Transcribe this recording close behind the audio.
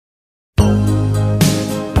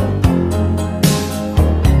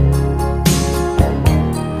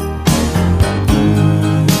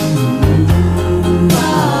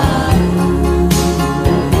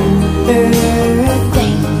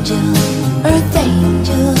Earth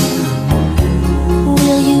angel,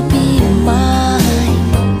 will you be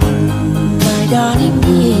mine, my darling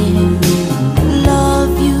dear?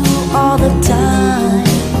 Love you all the time.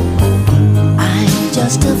 I'm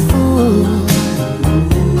just a fool,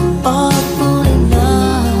 a fool in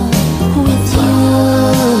love with you.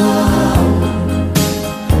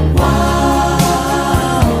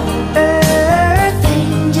 Wow. Earth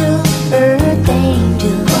angel,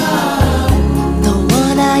 wow. The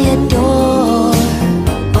one I adore.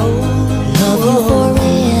 Love you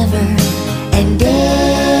forever and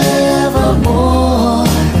evermore.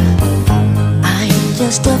 I'm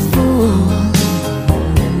just a fool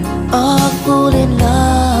in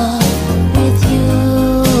love with you.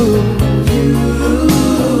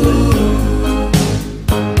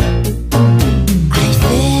 I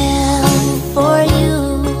fell for you,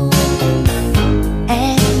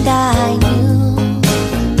 and I knew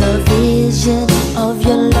the vision of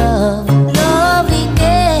your love,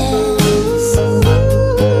 loveliness.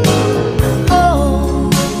 Oh,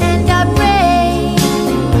 and I pray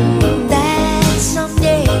that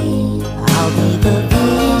someday I'll be the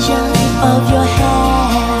vision of your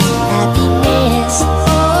happiness.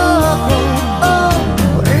 Oh,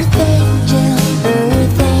 earth angel,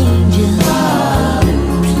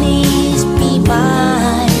 please be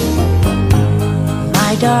mine,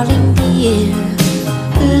 my darling dear.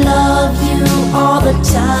 Love you all the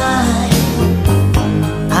time.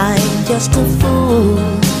 I'm just a fool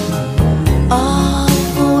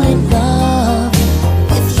in love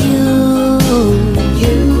with you.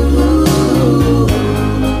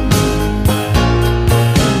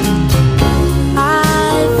 I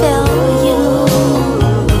fell for you,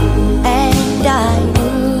 and I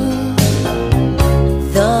knew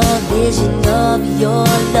the vision of your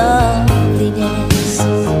loveliness.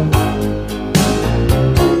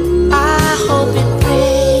 I hope and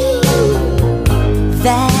pray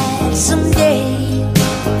that someday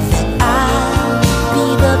I'll be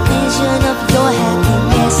the vision of your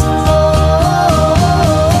happiness. Oh,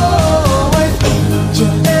 earth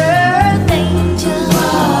angel,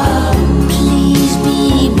 please be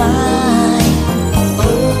mine,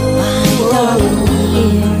 my darling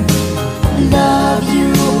dear. Love you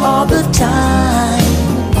all the time.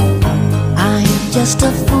 I'm just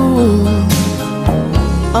a fool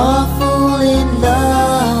in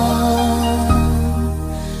love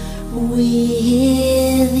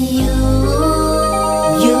with you.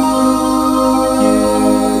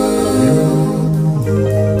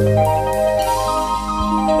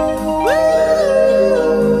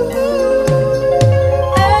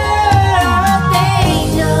 Earth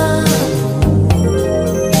angel,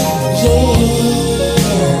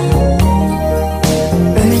 yeah.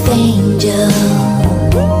 Earth angel,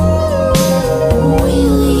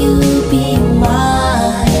 will you be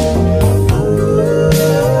mine?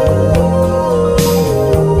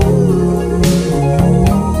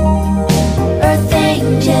 Earth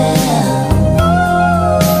angel,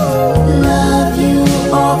 love you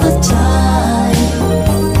all the time.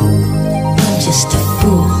 I'm just a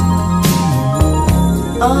fool.